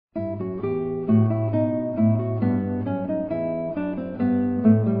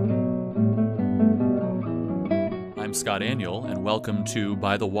I'm Scott Aniol, and welcome to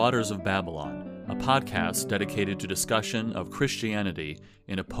By the Waters of Babylon, a podcast dedicated to discussion of Christianity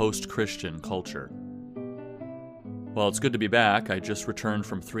in a post-Christian culture. Well, it's good to be back. I just returned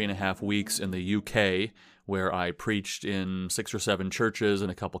from 3.5 weeks in the UK, where I preached in 6 or 7 churches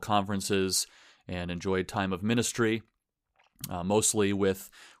and a couple conferences, and enjoyed time of ministry, mostly with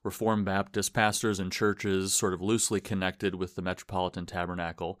Reformed Baptist pastors and churches sort of loosely connected with the Metropolitan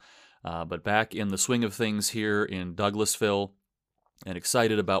Tabernacle. But back in the swing of things here in Douglasville, and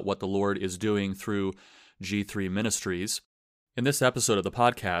excited about what the Lord is doing through G3 Ministries. In this episode of the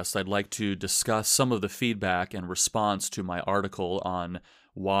podcast, I'd like to discuss some of the feedback and response to my article on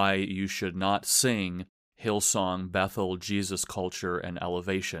why you should not sing Hillsong, Bethel, Jesus Culture, and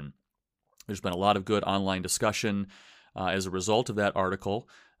Elevation. There's been a lot of good online discussion as a result of that article.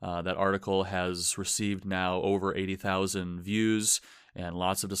 That article has received now over 80,000 views and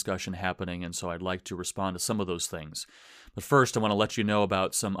lots of discussion happening, and so I'd like to respond to some of those things. But first, I want to let you know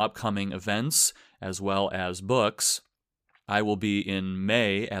about some upcoming events as well as books. I will be in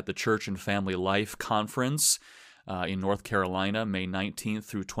May at the Church and Family Life Conference in North Carolina, May 19th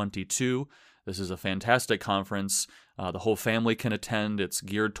through 22. This is a fantastic conference. The whole family can attend. It's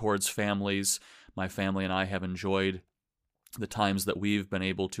geared towards families. My family and I have enjoyed the times that we've been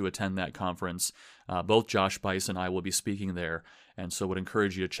able to attend that conference. Both Josh Bice and I will be speaking there, and so would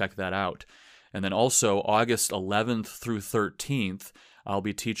encourage you to check that out. And then also August 11th through 13th, I'll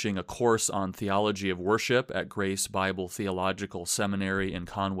be teaching a course on theology of worship at Grace Bible Theological Seminary in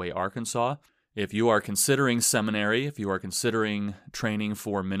Conway, Arkansas. If you are considering seminary, if you are considering training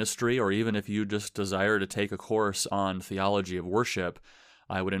for ministry, or even if you just desire to take a course on theology of worship,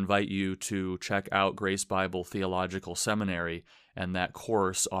 I would invite you to check out Grace Bible Theological Seminary and that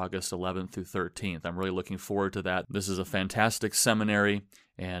course August 11th through 13th. I'm really looking forward to that. This is a fantastic seminary,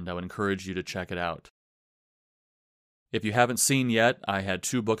 and I would encourage you to check it out. If you haven't seen yet, I had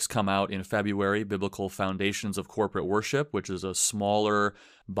 2 books come out in February, Biblical Foundations of Corporate Worship, which is a smaller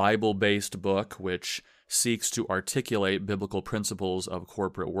Bible-based book which seeks to articulate biblical principles of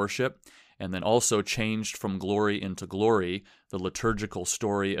corporate worship, and then also Changed from Glory into Glory, the liturgical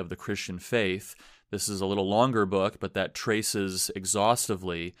story of the Christian faith. This is a little longer book, but that traces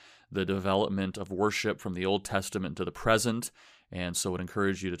exhaustively the development of worship from the Old Testament to the present, and so I would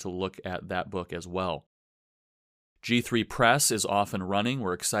encourage you to look at that book as well. G3 Press is off and running.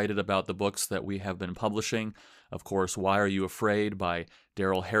 We're excited about the books that we have been publishing. Of course, Why Are You Afraid by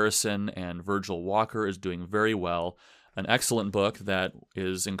Darrell Harrison and Virgil Walker is doing very well. An excellent book that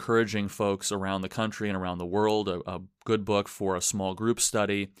is encouraging folks around the country and around the world, a good book for a small group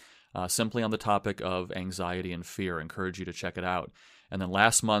study, simply on the topic of anxiety and fear. I encourage you to check it out. And then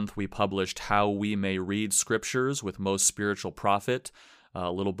last month we published How We May Read Scriptures with Most Spiritual Profit,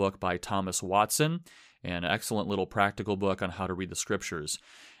 a little book by Thomas Watson, an excellent little practical book on how to read the Scriptures.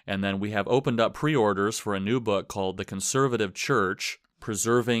 And then we have opened up pre-orders for a new book called The Conservative Church,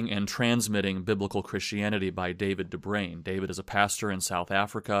 Preserving and Transmitting Biblical Christianity by David DeBrain. David is a pastor in South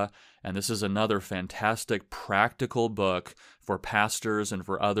Africa, and this is another fantastic practical book for pastors and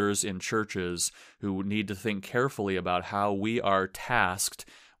for others in churches who need to think carefully about how we are tasked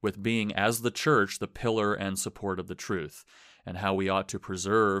with being, as the church, the pillar and support of the truth, and how we ought to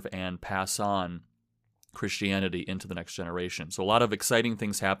preserve and pass on Christianity into the next generation. So a lot of exciting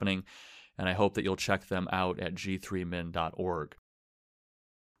things happening, and I hope that you'll check them out at g3min.org.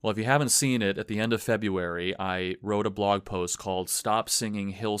 Well, if you haven't seen it, at the end of February, I wrote a blog post called Stop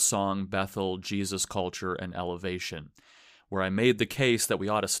Singing Hillsong, Bethel, Jesus Culture, and Elevation, where I made the case that we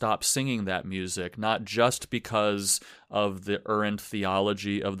ought to stop singing that music, not just because of the errant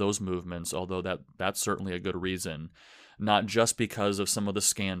theology of those movements, although that's certainly a good reason, not just because of some of the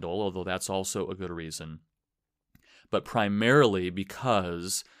scandal, although that's also a good reason, but primarily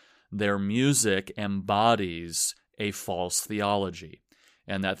because their music embodies a false theology.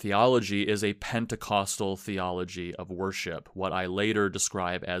 And that theology is a Pentecostal theology of worship, what I later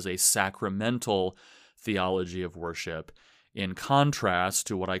describe as a sacramental theology of worship, in contrast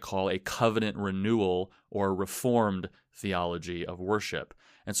to what I call a covenant renewal or reformed theology of worship.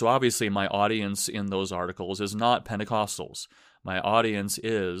 And so obviously my audience in those articles is not Pentecostals. My audience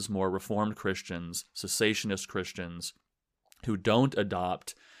is more Reformed Christians, cessationist Christians, who don't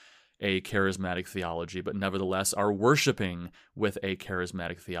adopt a charismatic theology, but nevertheless are worshiping with a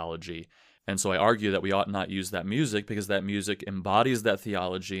charismatic theology. And so I argue that we ought not use that music because that music embodies that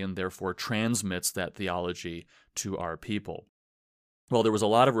theology and therefore transmits that theology to our people. Well, there was a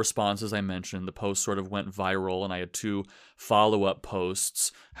lot of response, as I mentioned. The post sort of went viral, and I had 2 follow-up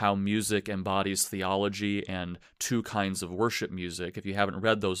posts, how music embodies theology and 2 kinds of worship music. If you haven't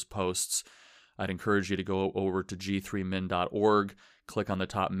read those posts, I'd encourage you to go over to g3min.org, click on the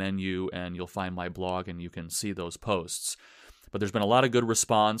top menu, and you'll find my blog and you can see those posts. But there's been a lot of good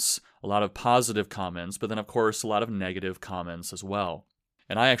response, a lot of positive comments, but then, of course, a lot of negative comments as well.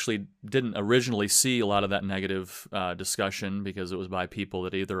 And I actually didn't originally see a lot of that negative discussion because it was by people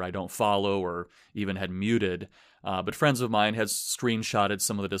that either I don't follow or even had muted. But friends of mine had screenshotted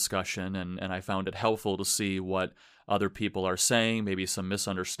some of the discussion, and I found it helpful to see what other people are saying, maybe some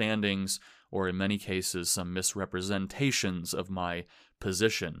misunderstandings, or in many cases, some misrepresentations of my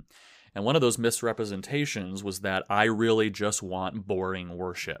position. And one of those misrepresentations was that I really just want boring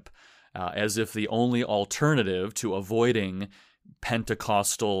worship, as if the only alternative to avoiding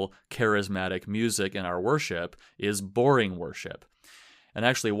Pentecostal charismatic music in our worship is boring worship. And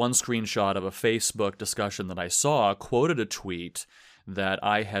actually, one screenshot of a Facebook discussion that I saw quoted a tweet that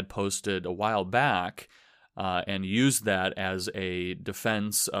I had posted a while back and used that as a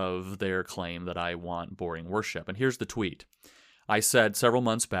defense of their claim that I want boring worship. And here's the tweet. I said several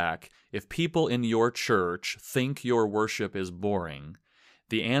months back, if people in your church think your worship is boring,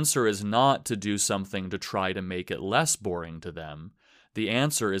 the answer is not to do something to try to make it less boring to them. The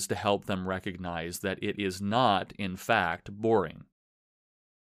answer is to help them recognize that it is not, in fact, boring.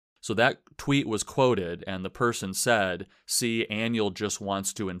 So that tweet was quoted, and the person said, see, Aniel just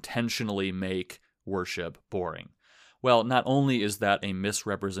wants to intentionally make worship boring. Well, not only is that a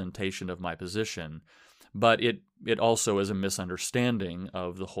misrepresentation of my position, but it also is a misunderstanding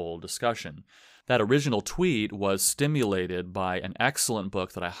of the whole discussion. That original tweet was stimulated by an excellent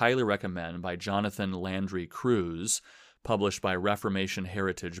book that I highly recommend by Jonathan Landry Cruz, published by Reformation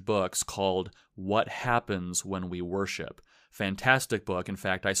Heritage Books, called What Happens When We Worship. Fantastic book. In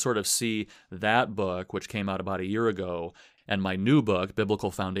fact, I sort of see that book, which came out about a year ago, and my new book,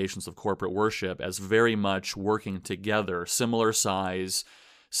 Biblical Foundations of Corporate Worship, as very much working together, similar size,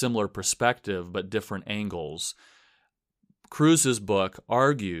 similar perspective, but different angles. Cruz's book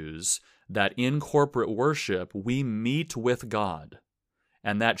argues that in corporate worship, we meet with God,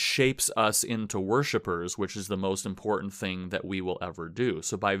 and that shapes us into worshipers, which is the most important thing that we will ever do.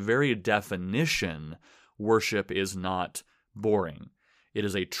 So by very definition, worship is not boring. It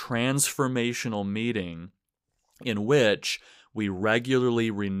is a transformational meeting in which we regularly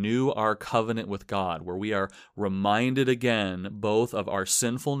renew our covenant with God, where we are reminded again both of our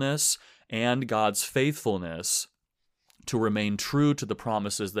sinfulness and God's faithfulness to remain true to the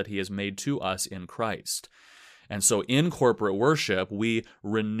promises that He has made to us in Christ. And so in corporate worship, we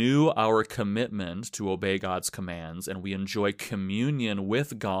renew our commitment to obey God's commands, and we enjoy communion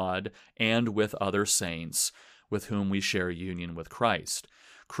with God and with other saints with whom we share union with Christ.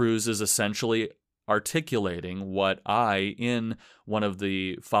 Cruz is essentially articulating what I, in one of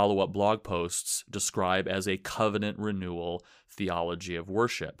the follow-up blog posts, describe as a covenant renewal theology of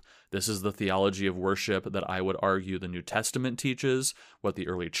worship. This is the theology of worship that I would argue the New Testament teaches, what the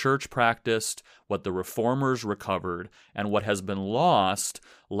early church practiced, what the reformers recovered, and what has been lost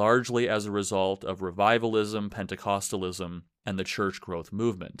largely as a result of revivalism, Pentecostalism, and the church growth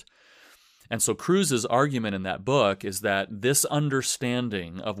movement. And so Cruz's argument in that book is that this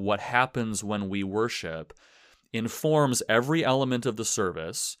understanding of what happens when we worship informs every element of the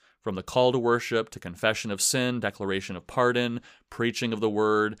service, from the call to worship to confession of sin, declaration of pardon, preaching of the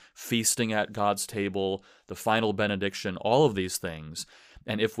word, feasting at God's table, the final benediction, all of these things.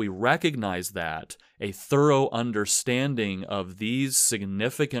 And if we recognize that, a thorough understanding of these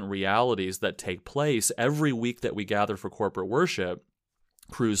significant realities that take place every week that we gather for corporate worship,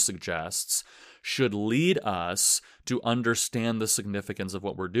 Cruz suggests, should lead us to understand the significance of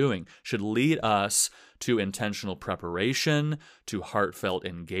what we're doing, should lead us to intentional preparation, to heartfelt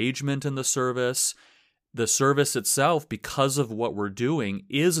engagement in the service. The service itself, because of what we're doing,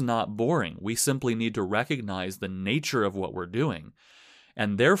 is not boring. We simply need to recognize the nature of what we're doing.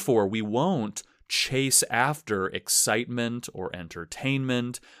 And therefore, we won't chase after excitement or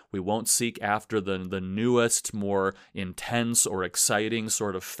entertainment. We won't seek after the newest, more intense or exciting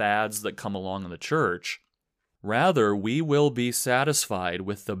sort of fads that come along in the church. Rather, we will be satisfied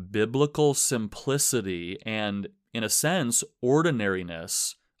with the biblical simplicity and, in a sense,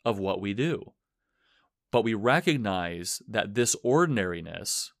 ordinariness of what we do. But we recognize that this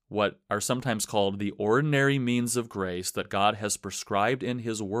ordinariness, what are sometimes called the ordinary means of grace that God has prescribed in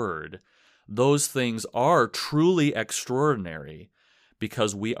His Word, those things are truly extraordinary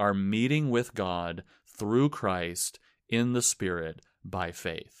because we are meeting with God through Christ in the Spirit by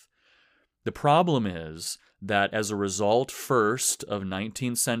faith. The problem is that as a result first of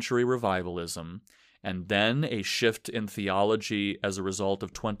 19th century revivalism and then a shift in theology as a result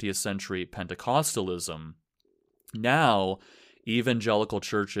of 20th century Pentecostalism, now evangelical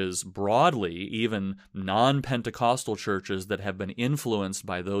churches broadly, even non-Pentecostal churches that have been influenced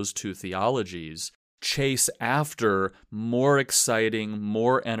by those two theologies, chase after more exciting,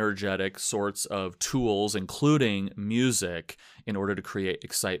 more energetic sorts of tools, including music, in order to create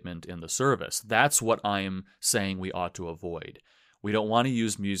excitement in the service. That's what I'm saying we ought to avoid. We don't want to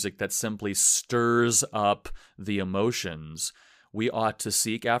use music that simply stirs up the emotions. We ought to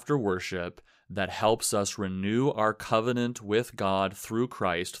seek after worship that helps us renew our covenant with God through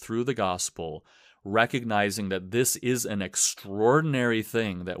Christ, through the gospel, recognizing that this is an extraordinary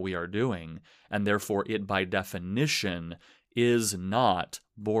thing that we are doing, and therefore it by definition is not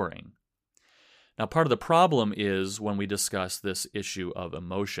boring. Now, part of the problem is when we discuss this issue of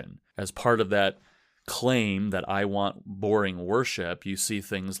emotion. As part of that claim that I want boring worship, you see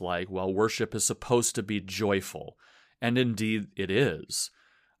things like, well, worship is supposed to be joyful, and indeed it is.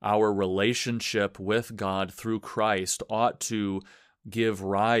 Our relationship with God through Christ ought to give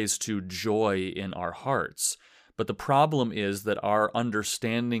rise to joy in our hearts. But the problem is that our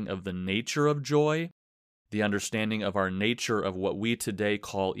understanding of the nature of joy, the understanding of our nature of what we today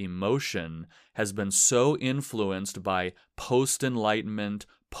call emotion, has been so influenced by post-Enlightenment,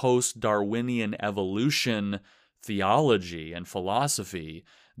 post-Darwinian evolution theology and philosophy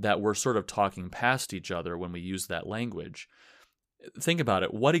that we're sort of talking past each other when we use that language. Think about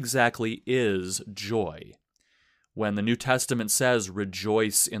it. What exactly is joy? When the New Testament says,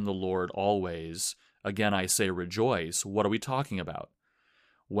 rejoice in the Lord always, again I say rejoice, what are we talking about?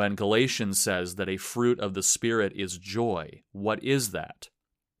 When Galatians says that a fruit of the Spirit is joy, what is that?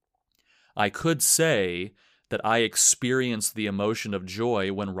 I could say that I experience the emotion of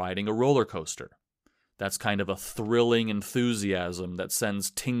joy when riding a roller coaster. That's kind of a thrilling enthusiasm that sends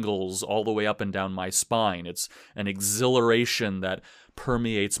tingles all the way up and down my spine. It's an exhilaration that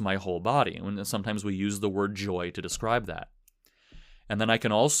permeates my whole body. And sometimes we use the word joy to describe that. And then I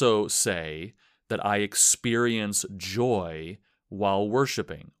can also say that I experience joy while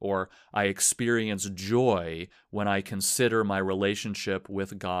worshiping, or I experience joy when I consider my relationship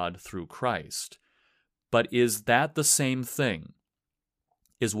with God through Christ. But is that the same thing?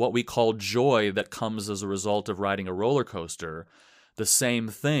 Is what we call joy that comes as a result of riding a roller coaster the same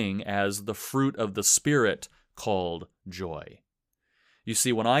thing as the fruit of the Spirit called joy? You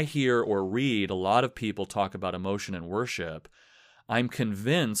see, when I hear or read a lot of people talk about emotion in worship, I'm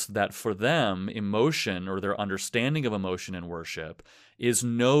convinced that for them, emotion or their understanding of emotion in worship is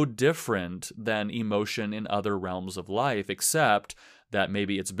no different than emotion in other realms of life, except that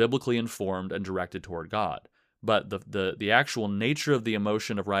maybe it's biblically informed and directed toward God. But the actual nature of the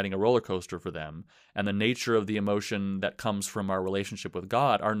emotion of riding a roller coaster for them and the nature of the emotion that comes from our relationship with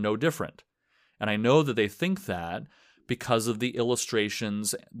God are no different. And I know that they think that because of the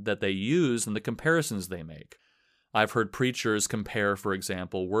illustrations that they use and the comparisons they make. I've heard preachers compare, for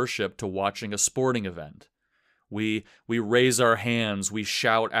example, worship to watching a sporting event. We raise our hands, we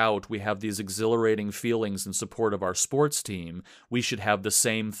shout out, we have these exhilarating feelings in support of our sports team. We should have the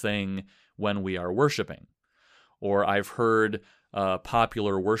same thing when we are worshiping. Or I've heard a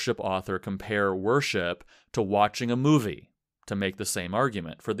popular worship author compare worship to watching a movie to make the same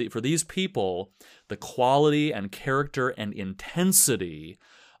argument. For these people, the quality and character and intensity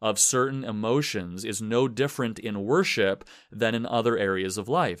of certain emotions is no different in worship than in other areas of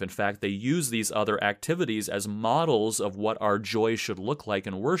life. In fact, they use these other activities as models of what our joy should look like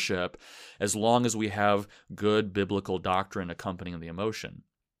in worship, as long as we have good biblical doctrine accompanying the emotion.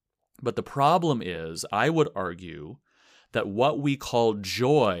 But the problem is, I would argue, that what we call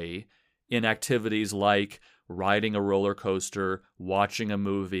joy in activities like riding a roller coaster, watching a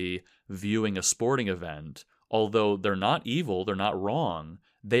movie, viewing a sporting event, although they're not evil, they're not wrong,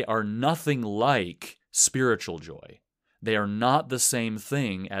 they are nothing like spiritual joy. They are not the same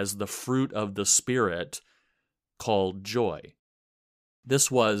thing as the fruit of the Spirit called joy.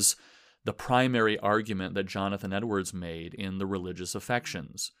 This was the primary argument that Jonathan Edwards made in The Religious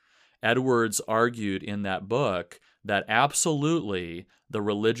Affections. Edwards argued in that book that absolutely the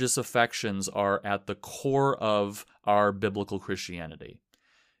religious affections are at the core of our biblical Christianity.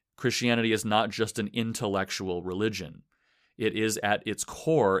 Christianity is not just an intellectual religion. It is at its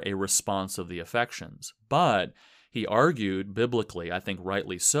core a response of the affections. But he argued biblically, I think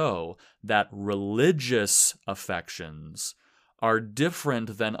rightly so, that religious affections are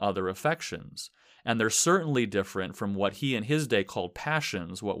different than other affections. And they're certainly different from what he in his day called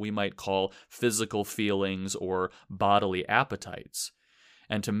passions, what we might call physical feelings or bodily appetites.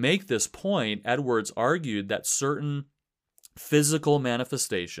 And to make this point, Edwards argued that certain physical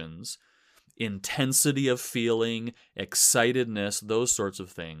manifestations, intensity of feeling, excitedness, those sorts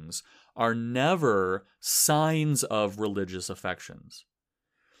of things, are never signs of religious affections.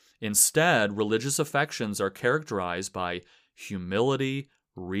 Instead, religious affections are characterized by humility,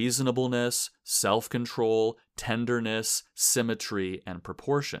 reasonableness, self-control, tenderness, symmetry, and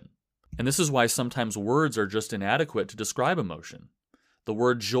proportion. And this is why sometimes words are just inadequate to describe emotion. The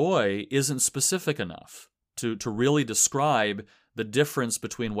word joy isn't specific enough to really describe the difference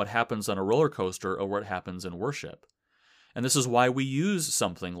between what happens on a roller coaster or what happens in worship. And this is why we use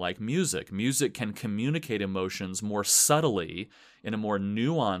something like music. Music can communicate emotions more subtly, in a more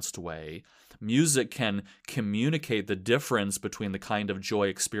nuanced way. Music can communicate the difference between the kind of joy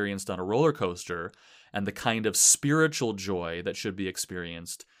experienced on a roller coaster and the kind of spiritual joy that should be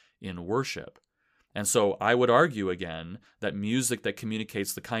experienced in worship. And so I would argue again that music that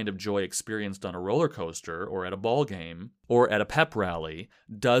communicates the kind of joy experienced on a roller coaster or at a ball game or at a pep rally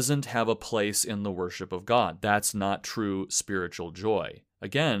doesn't have a place in the worship of God. That's not true spiritual joy.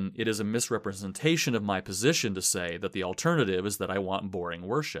 Again, it is a misrepresentation of my position to say that the alternative is that I want boring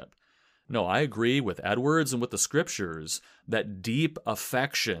worship. No, I agree with Edwards and with the scriptures that deep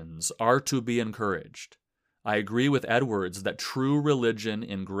affections are to be encouraged. I agree with Edwards that true religion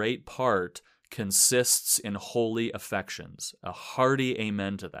in great part consists in holy affections. A hearty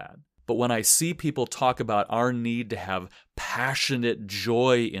amen to that. But when I see people talk about our need to have passionate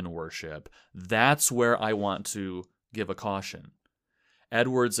joy in worship, that's where I want to give a caution.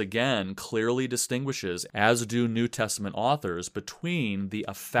 Edwards again clearly distinguishes, as do New Testament authors, between the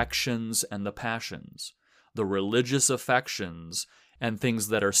affections and the passions, the religious affections and things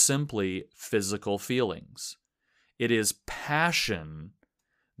that are simply physical feelings. It is passion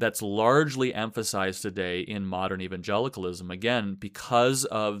that's largely emphasized today in modern evangelicalism, again, because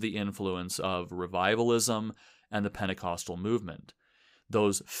of the influence of revivalism and the Pentecostal movement.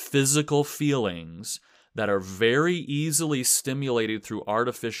 Those physical feelings that are very easily stimulated through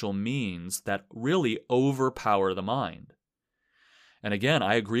artificial means that really overpower the mind. And again,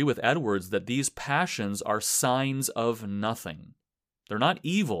 I agree with Edwards that these passions are signs of nothing. They're not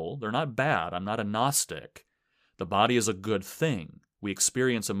evil, they're not bad. I'm not a Gnostic. The body is a good thing. We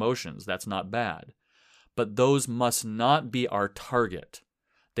experience emotions, that's not bad. But those must not be our target.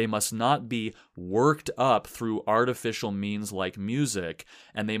 They must not be worked up through artificial means like music,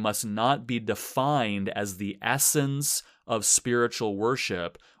 and they must not be defined as the essence of spiritual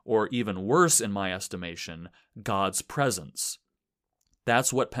worship, or even worse in my estimation, God's presence.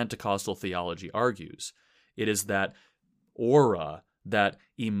 That's what Pentecostal theology argues. It is that aura, that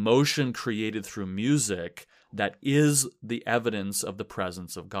emotion created through music, that is the evidence of the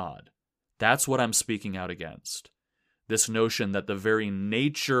presence of God. That's what I'm speaking out against. This notion that the very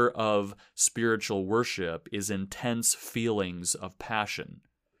nature of spiritual worship is intense feelings of passion.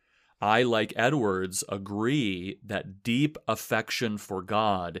 I, like Edwards, agree that deep affection for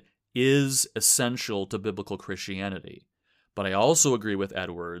God is essential to biblical Christianity. But I also agree with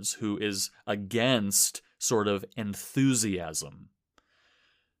Edwards, who is against sort of enthusiasm.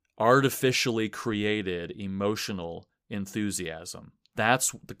 Artificially created emotional enthusiasm.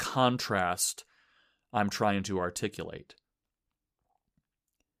 That's the contrast I'm trying to articulate.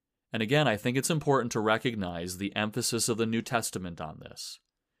 And again, I think it's important to recognize the emphasis of the New Testament on this.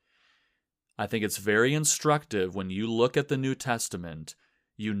 I think it's very instructive when you look at the New Testament,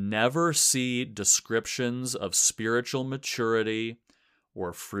 you never see descriptions of spiritual maturity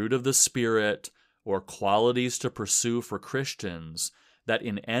or fruit of the Spirit or qualities to pursue for Christians that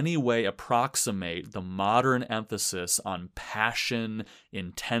in any way approximate the modern emphasis on passion,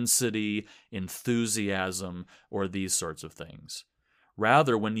 intensity, enthusiasm, or these sorts of things.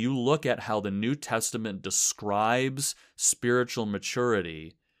 Rather, when you look at how the New Testament describes spiritual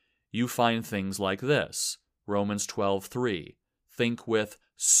maturity, you find things like this. Romans 12:3, think with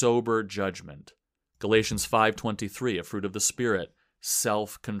sober judgment. Galatians 5:23, a fruit of the Spirit,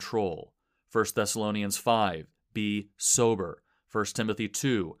 self-control. 1 Thessalonians 5, be sober. 1 Timothy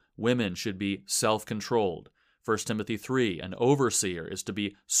 2, women should be self-controlled. 1 Timothy 3, an overseer is to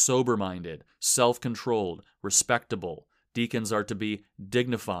be sober-minded, self-controlled, respectable. Deacons are to be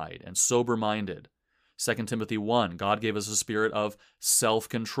dignified and sober-minded. 2 Timothy 1, God gave us a spirit of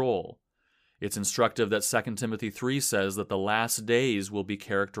self-control. It's instructive that 2 Timothy 3 says that the last days will be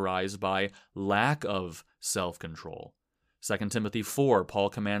characterized by lack of self-control. 2 Timothy 4, Paul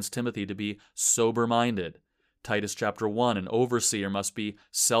commands Timothy to be sober-minded. Titus chapter 1, an overseer must be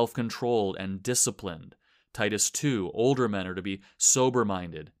self-controlled and disciplined. Titus 2, older men are to be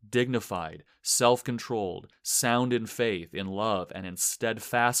sober-minded, dignified, self-controlled, sound in faith, in love, and in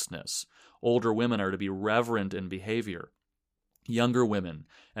steadfastness. Older women are to be reverent in behavior. Younger women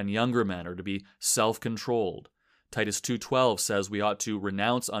and younger men are to be self-controlled. Titus 2:12 says we ought to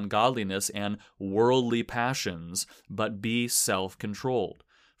renounce ungodliness and worldly passions, but be self-controlled.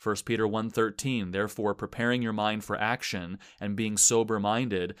 1 Peter 1:13, therefore, preparing your mind for action and being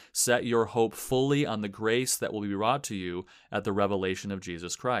sober-minded, set your hope fully on the grace that will be brought to you at the revelation of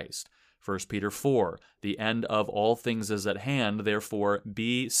Jesus Christ. 1 Peter 4, the end of all things is at hand, therefore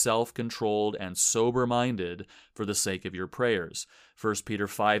be self-controlled and sober-minded for the sake of your prayers. 1 Peter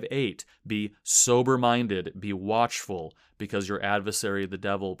 5:8, be sober-minded, be watchful, because your adversary the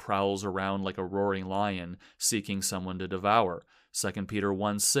devil prowls around like a roaring lion, seeking someone to devour. 2 Peter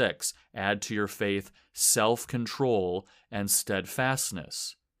 1:6, add to your faith self-control and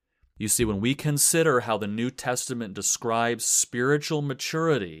steadfastness. You see, when we consider how the New Testament describes spiritual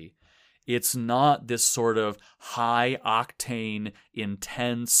maturity, it's not this sort of high-octane,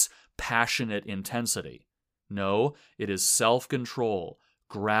 intense, passionate intensity. No, it is self-control,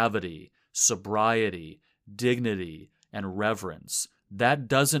 gravity, sobriety, dignity, and reverence. That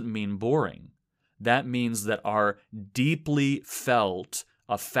doesn't mean boring. That means that our deeply felt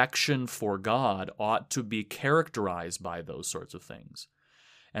affection for God ought to be characterized by those sorts of things.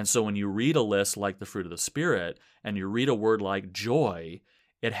 And so when you read a list like the fruit of the Spirit, and you read a word like joy,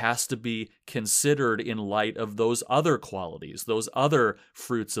 it has to be considered in light of those other qualities, those other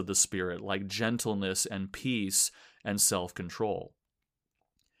fruits of the Spirit, like gentleness and peace and self-control.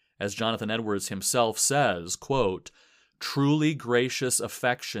 As Jonathan Edwards himself says, quote, truly gracious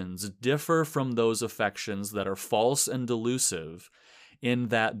affections differ from those affections that are false and delusive in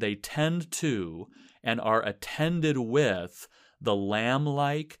that they tend to and are attended with the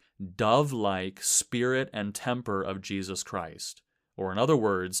lamb-like, dove-like spirit and temper of Jesus Christ. Or in other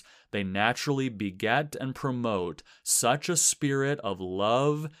words, they naturally beget and promote such a spirit of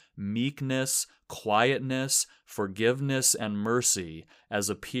love, meekness, quietness, forgiveness, and mercy as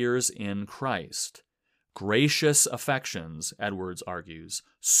appears in Christ. Gracious affections, Edwards argues,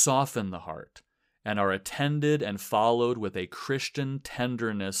 soften the heart and are attended and followed with a Christian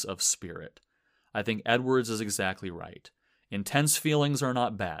tenderness of spirit. I think Edwards is exactly right. Intense feelings are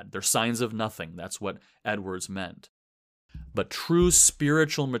not bad. They're signs of nothing. That's what Edwards meant. But true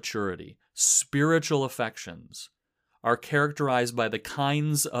spiritual maturity, spiritual affections, are characterized by the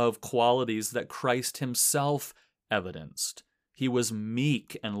kinds of qualities that Christ himself evidenced. He was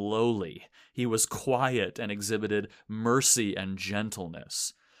meek and lowly. He was quiet and exhibited mercy and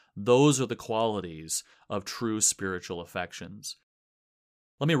gentleness. Those are the qualities of true spiritual affections.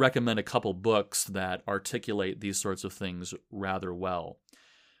 Let me recommend a couple books that articulate these sorts of things rather well.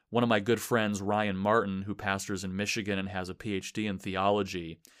 One of my good friends, Ryan Martin, who pastors in Michigan and has a PhD in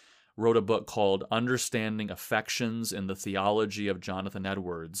theology, wrote a book called Understanding Affections in the Theology of Jonathan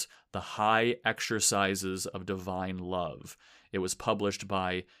Edwards, The High Exercises of Divine Love. It was published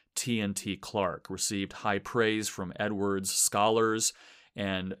by T&T Clark, received high praise from Edwards scholars,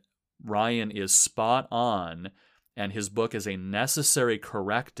 and Ryan is spot on, and his book is a necessary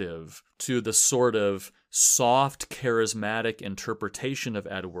corrective to the sort of soft, charismatic interpretation of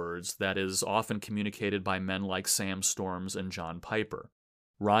Edwards that is often communicated by men like Sam Storms and John Piper.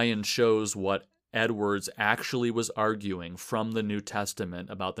 Ryan shows what Edwards actually was arguing from the New Testament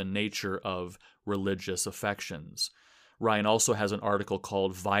about the nature of religious affections. Ryan also has an article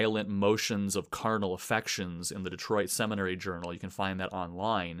called Violent Motions of Carnal Affections in the Detroit Seminary Journal. You can find that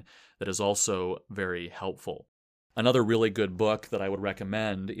online. That is also very helpful. Another really good book that I would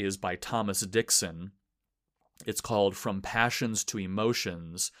recommend is by Thomas Dixon. It's called From Passions to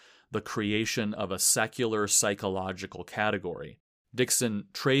Emotions, The Creation of a Secular Psychological Category. Dixon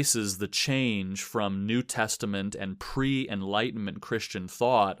traces the change from New Testament and pre-Enlightenment Christian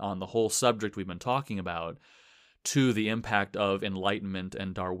thought on the whole subject we've been talking about to the impact of Enlightenment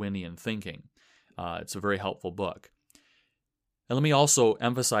and Darwinian thinking. It's a very helpful book. And let me also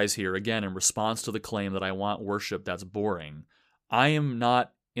emphasize here, again, in response to the claim that I want worship that's boring, I am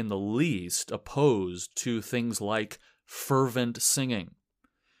not in the least opposed to things like fervent singing.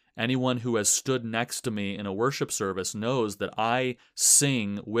 Anyone who has stood next to me in a worship service knows that I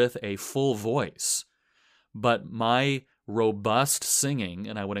sing with a full voice. But my robust singing,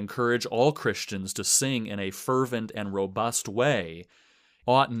 and I would encourage all Christians to sing in a fervent and robust way,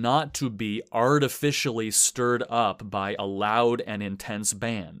 ought not to be artificially stirred up by a loud and intense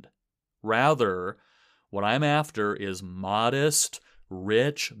band. Rather, what I'm after is modest,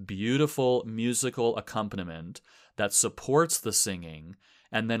 rich, beautiful musical accompaniment that supports the singing,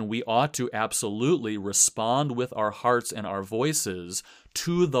 and then we ought to absolutely respond with our hearts and our voices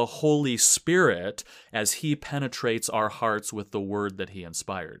to the Holy Spirit as He penetrates our hearts with the word that He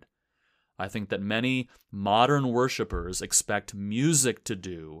inspired. I think that many modern worshipers expect music to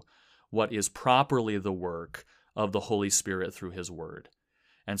do what is properly the work of the Holy Spirit through His Word.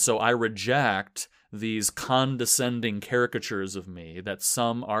 And so I reject these condescending caricatures of me that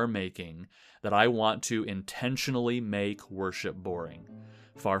some are making that I want to intentionally make worship boring.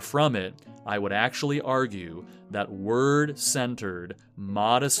 Far from it, I would actually argue that word-centered,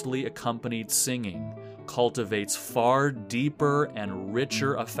 modestly accompanied singing cultivates far deeper and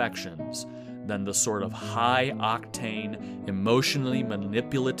richer affections than the sort of high-octane, emotionally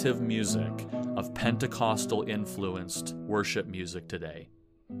manipulative music of Pentecostal-influenced worship music today.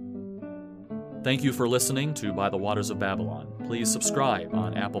 Thank you for listening to By the Waters of Babylon. Please subscribe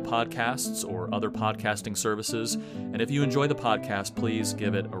on Apple Podcasts or other podcasting services, and if you enjoy the podcast, please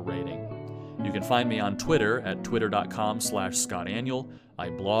give it a rating. You can find me on Twitter at twitter.com/ScottAnnual.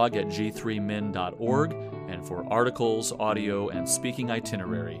 I blog at g3min.org, and for articles, audio, and speaking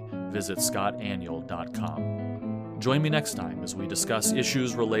itinerary, visit scottannual.com. Join me next time as we discuss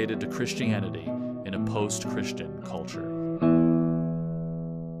issues related to Christianity in a post-Christian culture.